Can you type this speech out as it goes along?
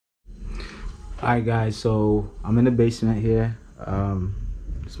Alright guys, so I'm in the basement here.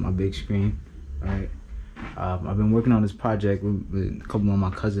 It's my big screen. Alright. I've been working on this project with a couple of my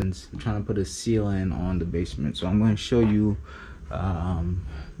cousins. We're trying to put a ceiling on the basement. So I'm going to show you, let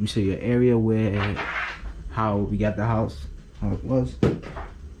me show you an area where, how we got the house, how it was. It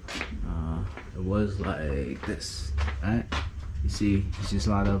was like this, right? You see, it's just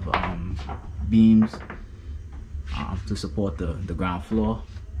a lot of beams to support the ground floor.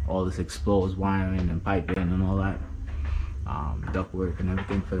 All this exposed wiring and piping and all that, ductwork and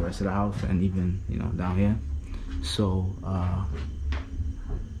everything for the rest of the house, and even, you know, down here. So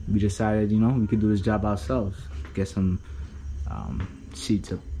we decided, you know, we could do this job ourselves. Get some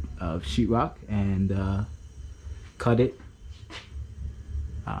sheets of sheetrock and cut it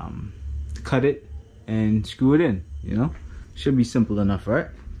and screw it in. You know, should be simple enough, right?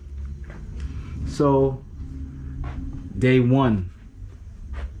 So day one.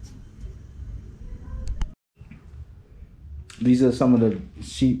 These are some of the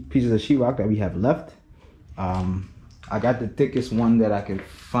pieces of sheetrock that we have left. I got the thickest one that I could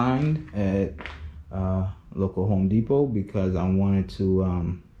find at local Home Depot because I wanted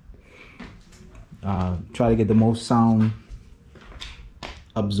to try to get the most sound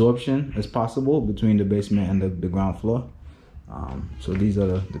absorption as possible between the basement and the ground floor. So these are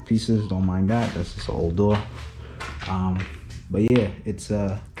the pieces, don't mind that, that's just an old door. But yeah, it's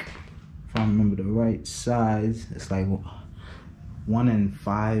if I remember the right size, it's like 1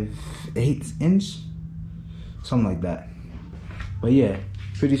 5/8 inch, something like that. But yeah,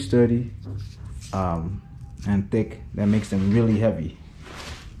 pretty sturdy and thick. That makes them really heavy.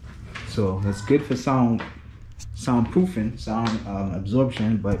 So it's good for soundproofing, sound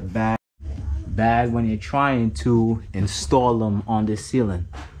absorption, but bad when you're trying to install them on this ceiling.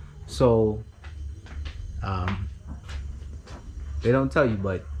 So they don't tell you,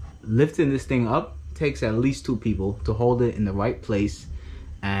 but lifting this thing up takes at least 2 people to hold it in the right place,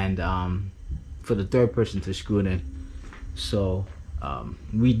 and for the third person to screw it in. So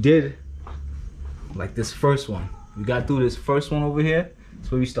we did like this first one. We got through this first one over here.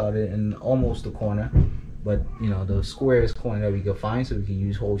 That's where we started, in almost the corner, but you know, the squarest corner that we could find, so we can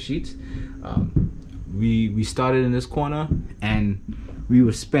use whole sheets. We started in this corner and we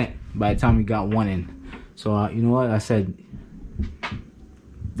were spent by the time we got one in. So you know what, I said,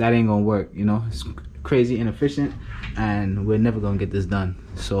 that ain't gonna work, you know, it's crazy inefficient and we're never gonna get this done.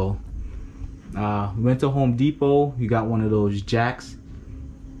 So we went to Home Depot. You got one of those jacks.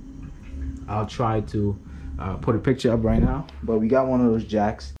 I'll try to put a picture up right now, but we got one of those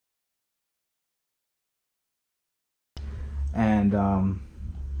jacks, and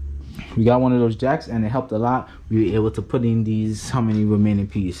we got one of those jacks, and it helped a lot. We were able to put in these, how many remaining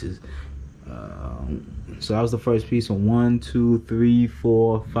pieces? So that was the first piece. So 1 2 3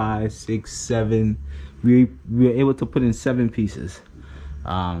 4 5 6 7. We were able to put in 7 pieces,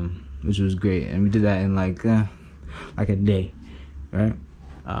 which was great, and we did that in like a day, right?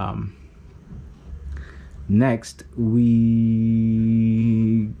 Next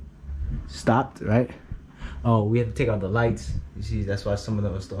we stopped, right? Oh, we had to take out the lights. You see, that's why some of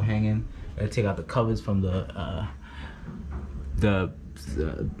them are still hanging. We had to take out the covers from the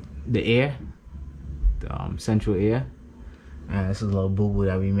air, the central air. And this is a little boo-boo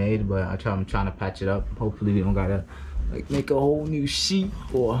that we made, but I'm trying to patch it up. Hopefully we don't gotta like make a whole new sheet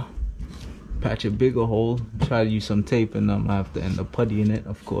or patch a bigger hole. Try to use some tape, and I have to end up puttying it,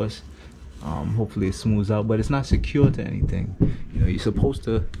 of course. Hopefully it smooths out, but it's not secure to anything. You know, you're supposed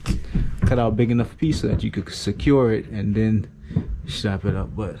to cut out a big enough piece so that you could secure it and then strap it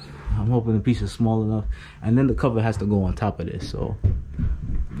up, but I'm hoping the piece is small enough, and then the cover has to go on top of this. So,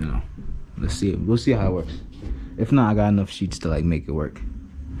 you know, let's see. We'll see how it works. If not, I got enough sheets to like make it work,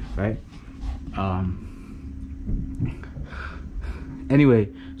 right? Anyway,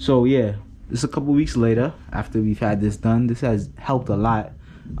 so yeah, it's a couple weeks later after we've had this done. This has helped a lot,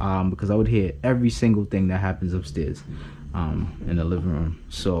 because I would hear every single thing that happens upstairs in the living room.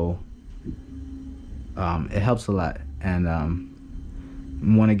 So it helps a lot, and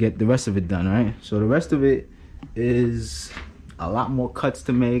want to get the rest of it done, right? So the rest of it is a lot more cuts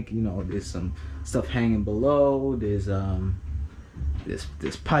to make. You know, there's some stuff hanging below. There's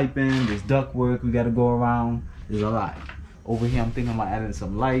piping, there's duct work we got to go around. There's a lot over here. I'm thinking about adding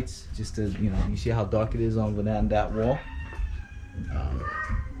some lights, just to, you know, you see how dark it is over there on that wall.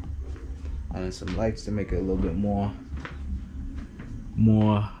 Adding some lights to make it a little bit more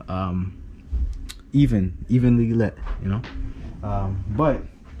evenly lit, you know. But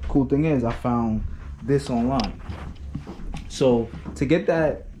cool thing is, I found this online. So to get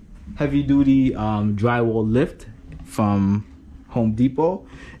that heavy duty drywall lift from Home Depot.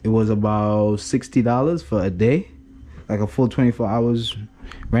 It was about $60 for a day, like a full 24 hours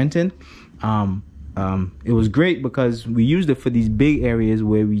renting. It was great because we used it for these big areas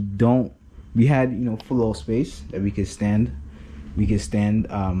where we had, you know, full of space that we could stand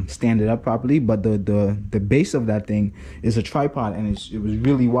it up properly. But the base of that thing is a tripod, and it was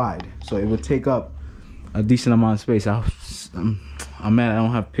really wide, so it would take up a decent amount of space. I'm mad I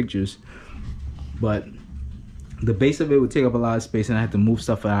don't have pictures, but the base of it would take up a lot of space, and I had to move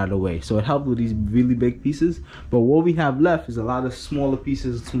stuff out of the way. So it helped with these really big pieces. But what we have left is a lot of smaller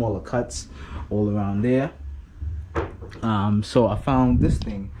pieces, smaller cuts all around there. So I found this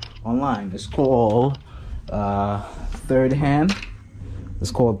thing online. It's called Third Hand.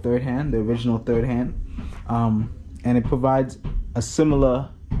 It's called Third Hand, the original Third Hand. And it provides a similar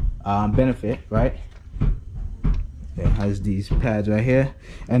benefit, right? It has these pads right here,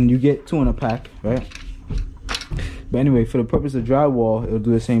 and you get 2 in a pack, right? But anyway, for the purpose of drywall, it'll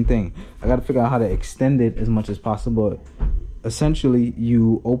do the same thing. I gotta figure out how to extend it as much as possible. Essentially,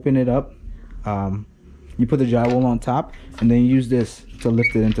 you open it up, you put the drywall on top, and then you use this to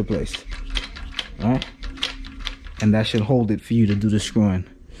lift it into place, right? And that should hold it for you to do the screwing.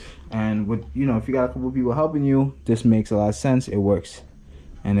 And with, you know, if you got a couple of people helping you, this makes a lot of sense. It works,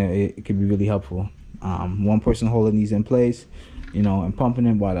 and it can be really helpful. One person holding these in place, you know, and pumping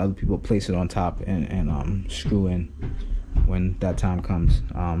it, while the other people place it on top and screw in when that time comes.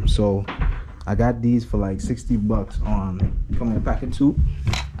 So I got these for like $60 on, come in a pack of 2.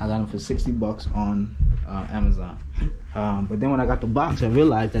 I got them for $60 on Amazon. But then when I got the box, I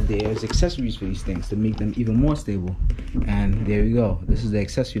realized that there's accessories for these things to make them even more stable. And there we go. This is the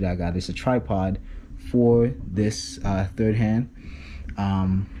accessory that I got. It's a tripod for this Third Hand.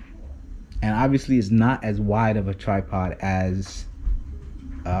 And obviously it's not as wide of a tripod as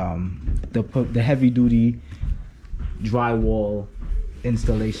the heavy duty drywall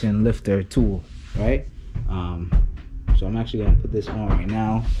installation lifter tool, right? So I'm actually gonna put this on right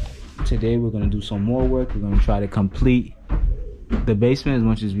now. Today we're gonna do some more work. We're gonna try to complete the basement as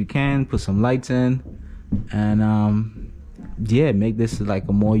much as we can, put some lights in, and yeah, make this like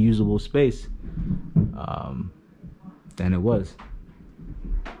a more usable space than it was.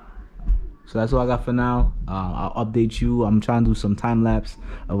 So that's all I got for now. I'll update you. I'm trying to do some time lapse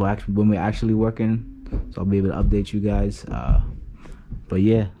of when we're actually working, so I'll be able to update you guys. But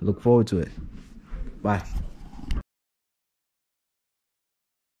yeah, look forward to it. Bye.